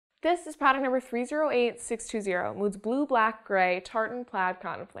This is product number 308620, moods blue, black, gray, tartan plaid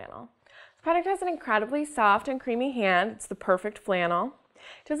cotton flannel. This product has an incredibly soft and creamy hand. It's the perfect flannel.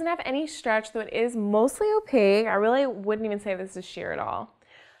 It doesn't have any stretch, though it is mostly opaque. I really wouldn't even say this is sheer at all.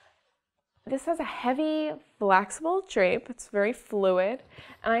 This has a heavy, flexible drape. It's very fluid,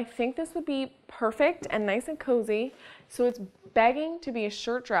 and I think this would be perfect and nice and cozy. So it's begging to be a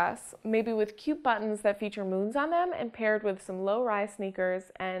shirt dress, maybe with cute buttons that feature moons on them and paired with some low-rise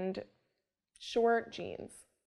sneakers and short jeans.